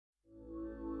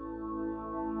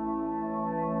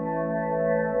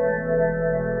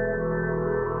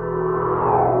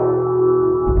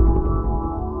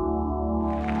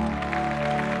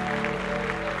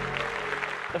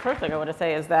thing I want to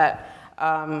say is that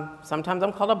sometimes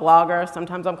I'm called a blogger,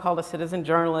 sometimes I'm called a citizen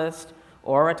journalist,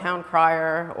 or a town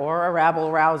crier, or a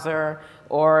rabble-rouser,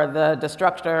 or the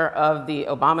destructor of the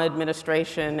Obama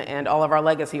administration and all of our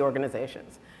legacy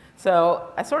organizations.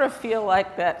 So I sort of feel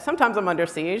like that sometimes I'm under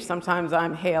siege, sometimes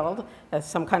I'm hailed as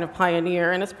some kind of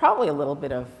pioneer, and it's probably a little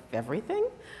bit of everything.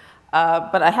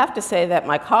 But I have to say that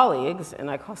my colleagues,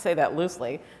 and I say that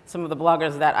loosely, some of the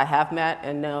bloggers that I have met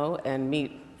and know and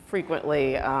meet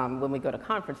frequently when we go to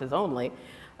conferences only,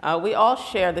 we all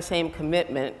share the same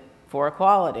commitment for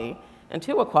equality and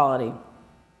to equality.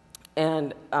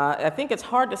 And I think it's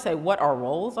hard to say what our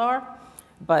roles are,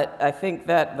 but I think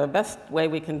that the best way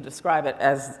we can describe it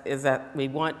is that we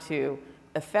want to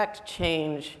effect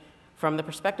change from the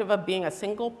perspective of being a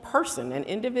single person, an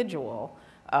individual,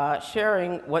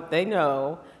 sharing what they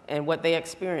know and what they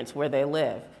experience where they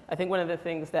live. I think one of the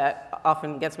things that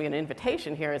often gets me an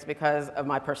invitation here is because of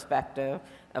my perspective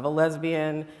of a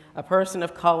lesbian, a person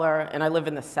of color, and I live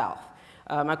in the South.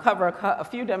 I cover a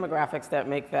few demographics that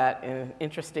make that an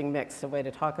interesting mix, a way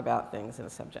to talk about things in a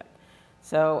subject.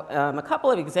 So a couple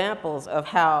of examples of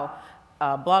how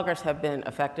bloggers have been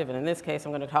effective, and in this case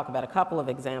I'm going to talk about a couple of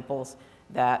examples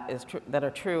that are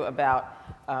true about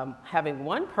having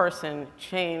one person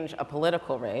change a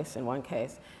political race in one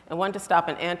case, and one to stop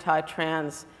an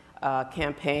anti-trans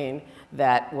campaign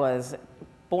that was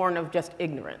born of just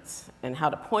ignorance, and how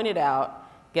to point it out,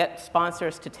 get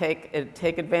sponsors to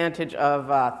take advantage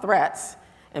of threats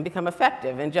and become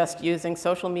effective in just using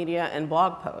social media and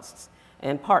blog posts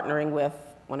and partnering with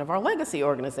one of our legacy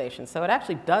organizations. So it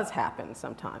actually does happen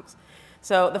sometimes.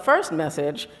 So the first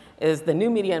message is the new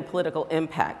media and political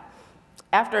impact.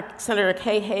 After Senator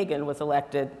Kay Hagan was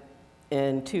elected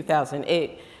in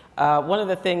 2008, one of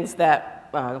the things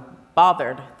that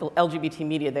bothered the LGBT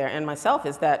media there and myself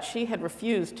is that she had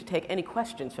refused to take any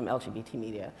questions from LGBT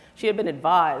media. She had been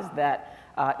advised that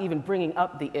even bringing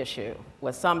up the issue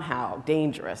was somehow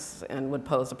dangerous and would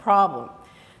pose a problem.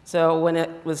 So when it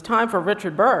was time for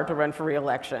Richard Burr to run for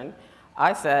re-election,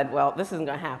 I said, well, this isn't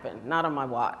going to happen, not on my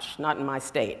watch, not in my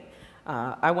state.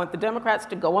 I want the Democrats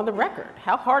to go on the record.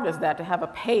 How hard is that to have a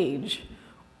page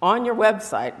on your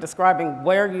website describing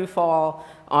where you fall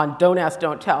on Don't Ask,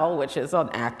 Don't Tell, which is an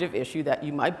active issue that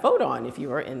you might vote on if you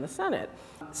were in the Senate?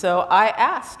 So I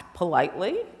asked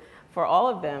politely for all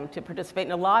of them to participate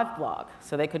in a live blog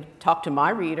so they could talk to my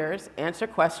readers, answer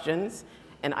questions,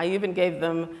 and I even gave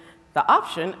them the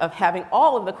option of having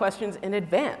all of the questions in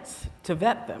advance to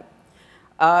vet them.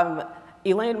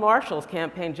 Elaine Marshall's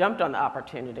campaign jumped on the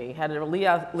opportunity, had a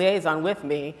liaison with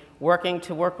me, working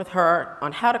to work with her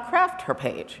on how to craft her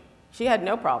page. She had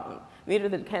no problem, neither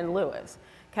did Ken Lewis.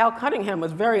 Cal Cunningham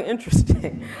was very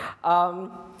interesting.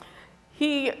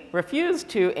 He refused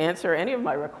to answer any of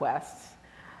my requests.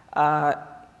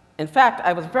 In fact,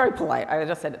 I was very polite. I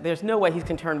just said, there's no way he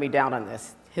can turn me down on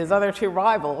this. His other two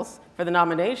rivals for the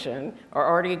nomination are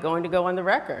already going to go on the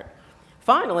record.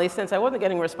 Finally, since I wasn't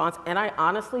getting a response, and I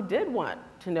honestly did want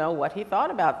to know what he thought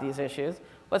about these issues,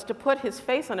 was to put his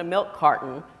face on a milk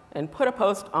carton and put a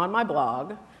post on my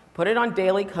blog, put it on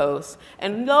Daily Kos,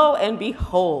 and lo and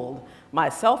behold, my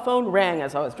cell phone rang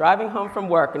as I was driving home from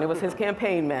work, and it was his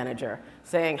campaign manager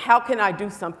saying, how can I do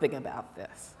something about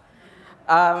this?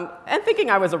 And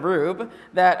thinking I was a rube,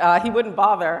 that he wouldn't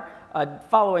bother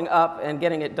following up and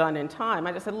getting it done in time,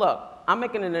 I just said, look, I'm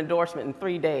making an endorsement in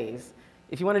 3 days.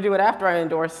 If you want to do it after I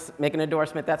make an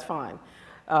endorsement, that's fine.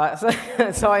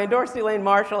 So I endorsed Elaine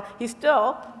Marshall. He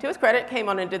still, to his credit, came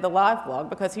on and did the live blog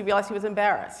because he realized he was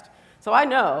embarrassed. So I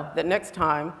know that next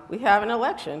time we have an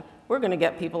election, we're going to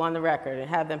get people on the record and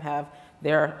have them have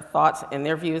their thoughts and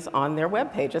their views on their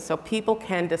web pages so people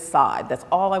can decide. That's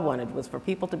all I wanted, was for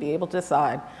people to be able to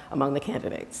decide among the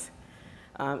candidates.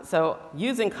 So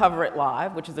using Cover It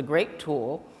Live, which is a great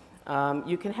tool,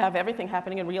 you can have everything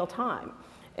happening in real time.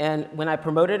 And when I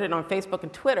promoted it on Facebook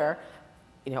and Twitter,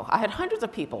 I had hundreds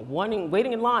of people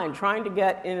waiting in line, trying to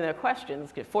get in their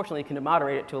questions. Fortunately, you can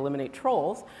moderate it to eliminate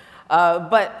trolls.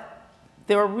 But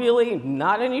there were really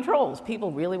not any trolls.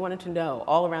 People really wanted to know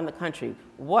all around the country,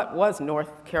 what was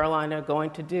North Carolina going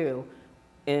to do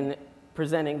in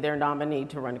presenting their nominee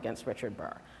to run against Richard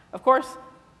Burr? Of course,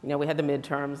 we had the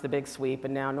midterms, the big sweep,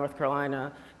 and now North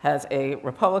Carolina has a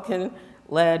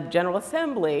Republican-led General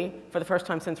Assembly for the first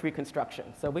time since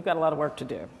Reconstruction. So we've got a lot of work to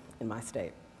do in my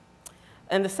state.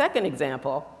 And the second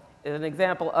example is an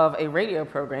example of a radio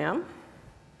program.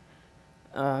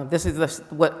 This is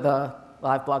what the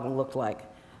live blogging looked like.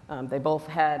 They both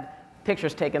had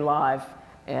pictures taken live,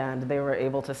 and they were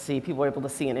able to see, people were able to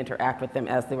see and interact with them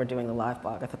as they were doing the live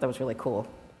blog. I thought that was really cool.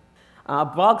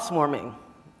 Blog swarming,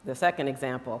 the second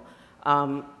example.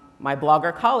 My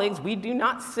blogger colleagues, we do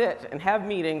not sit and have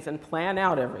meetings and plan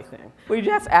out everything. We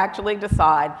just actually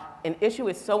decide an issue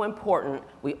is so important,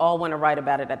 we all want to write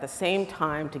about it at the same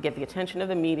time to get the attention of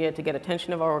the media, to get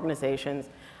attention of our organizations,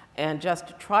 and just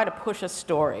to try to push a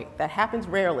story. That happens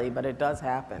rarely, but it does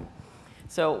happen.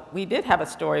 So we did have a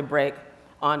story break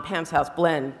on Pam's House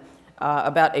Blend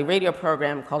about a radio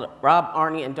program called Rob,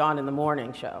 Arnie, and Dawn in the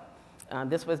Morning Show.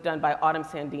 This was done by Autumn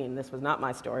Sandine. This was not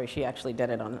my story. She actually did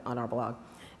it on our blog.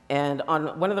 And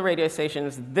on one of the radio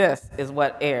stations, this is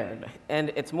what aired.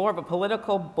 And it's more of a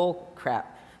political bull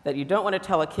crap that you don't want to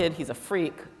tell a kid he's a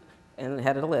freak, and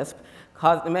had a lisp,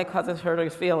 it may cause us hurt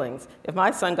his feelings. If my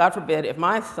son, God forbid, if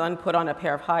my son put on a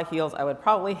pair of high heels, I would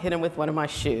probably hit him with one of my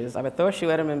shoes. I would throw a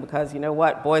shoe at him, and because you know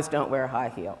what? Boys don't wear high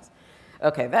heels.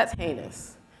 Okay, that's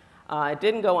heinous. It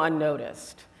didn't go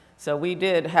unnoticed. So we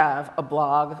did have a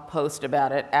blog post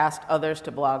about it, asked others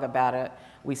to blog about it.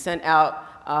 We sent out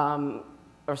a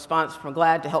response from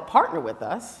GLAAD to help partner with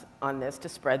us on this to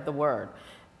spread the word.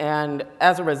 And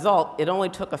as a result, it only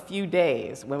took a few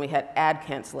days when we had ad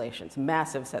cancellations,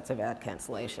 massive sets of ad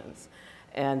cancellations.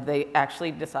 And they actually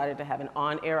decided to have an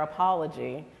on-air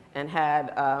apology and had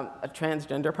a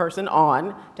transgender person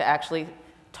on to actually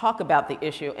talk about the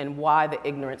issue and why the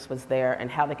ignorance was there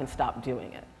and how they can stop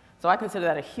doing it. So I consider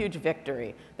that a huge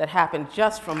victory that happened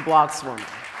just from blog swarming.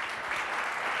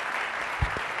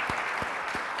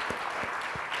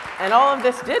 And all of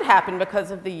this did happen because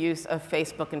of the use of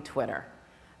Facebook and Twitter.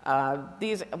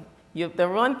 The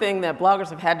one thing that bloggers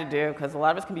have had to do, because a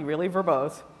lot of us can be really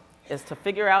verbose, is to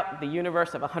figure out the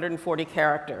universe of 140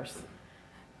 characters.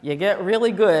 You get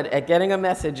really good at getting a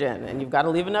message in, and you've got to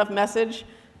leave enough message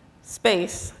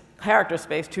space, character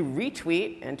space, to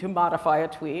retweet and to modify a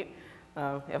tweet.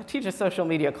 I teach a social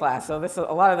media class, so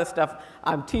a lot of this stuff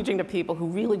I'm teaching to people who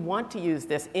really want to use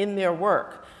this in their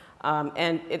work.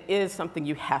 And it is something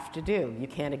you have to do. You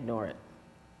can't ignore it.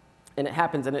 And it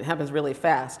happens really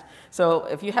fast. So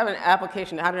if you have an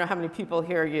application, I don't know how many people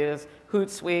here use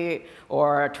Hootsuite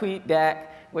or TweetDeck,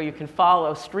 where you can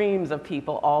follow streams of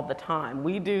people all the time.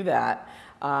 We do that,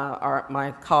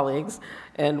 my colleagues,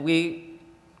 and we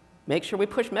make sure we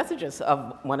push messages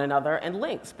of one another and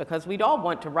links, because we'd all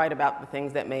want to write about the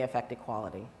things that may affect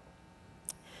equality.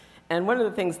 And one of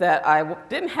the things that I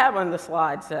didn't have on the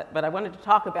slide set, but I wanted to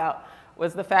talk about,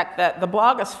 was the fact that the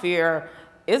blogosphere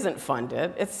isn't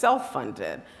funded, it's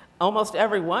self-funded. Almost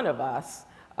every one of us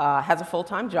has a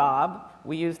full-time job.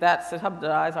 We use that to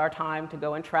subsidize our time to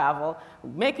go and travel.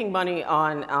 Making money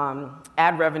on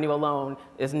ad revenue alone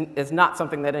is not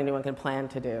something that anyone can plan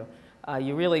to do.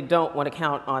 You really don't want to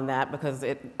count on that, because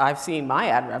I've seen my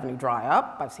ad revenue dry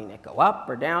up. I've seen it go up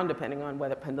or down, depending on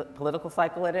what political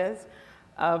cycle it is.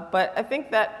 But I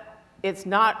think that it's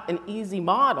not an easy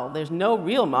model. There's no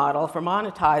real model for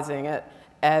monetizing it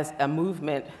as a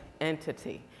movement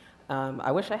entity.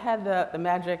 I wish I had the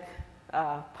magic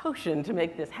potion to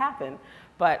make this happen,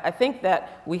 but I think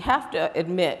that we have to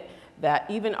admit that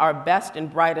even our best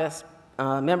and brightest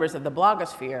members of the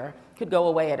blogosphere could go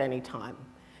away at any time.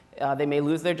 They may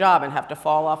lose their job and have to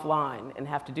fall offline and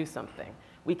have to do something.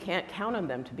 We can't count on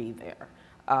them to be there.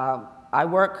 I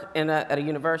work at a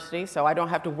university, so I don't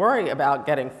have to worry about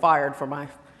getting fired for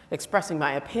expressing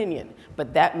my opinion,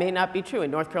 but that may not be true.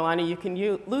 In North Carolina, you can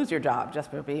lose your job just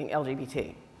for being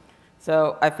LGBT.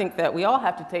 So I think that we all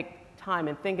have to take time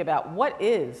and think about, what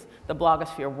is the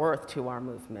blogosphere worth to our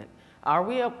movement? Are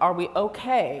we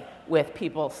okay with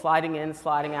people sliding in,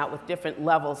 sliding out with different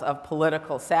levels of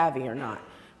political savvy or not?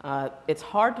 It's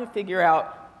hard to figure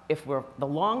out if the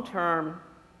long term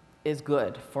is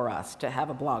good for us to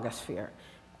have a blogosphere.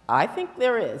 I think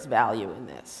there is value in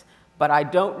this, but I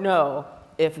don't know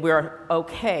if we're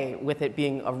okay with it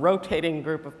being a rotating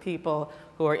group of people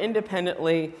who are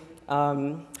independently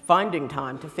finding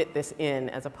time to fit this in,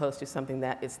 as opposed to something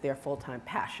that is their full-time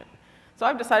passion. So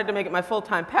I've decided to make it my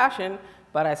full-time passion,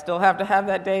 but I still have to have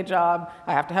that day job.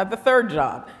 I have to have the third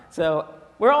job. So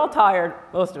we're all tired,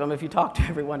 most of them, if you talk to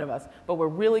every one of us, but we're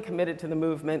really committed to the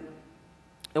movement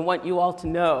and want you all to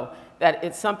know that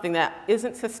it's something that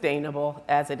isn't sustainable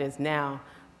as it is now,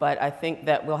 but I think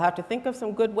that we'll have to think of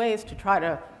some good ways to try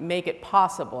to make it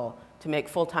possible to make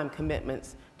full-time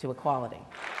commitments to equality.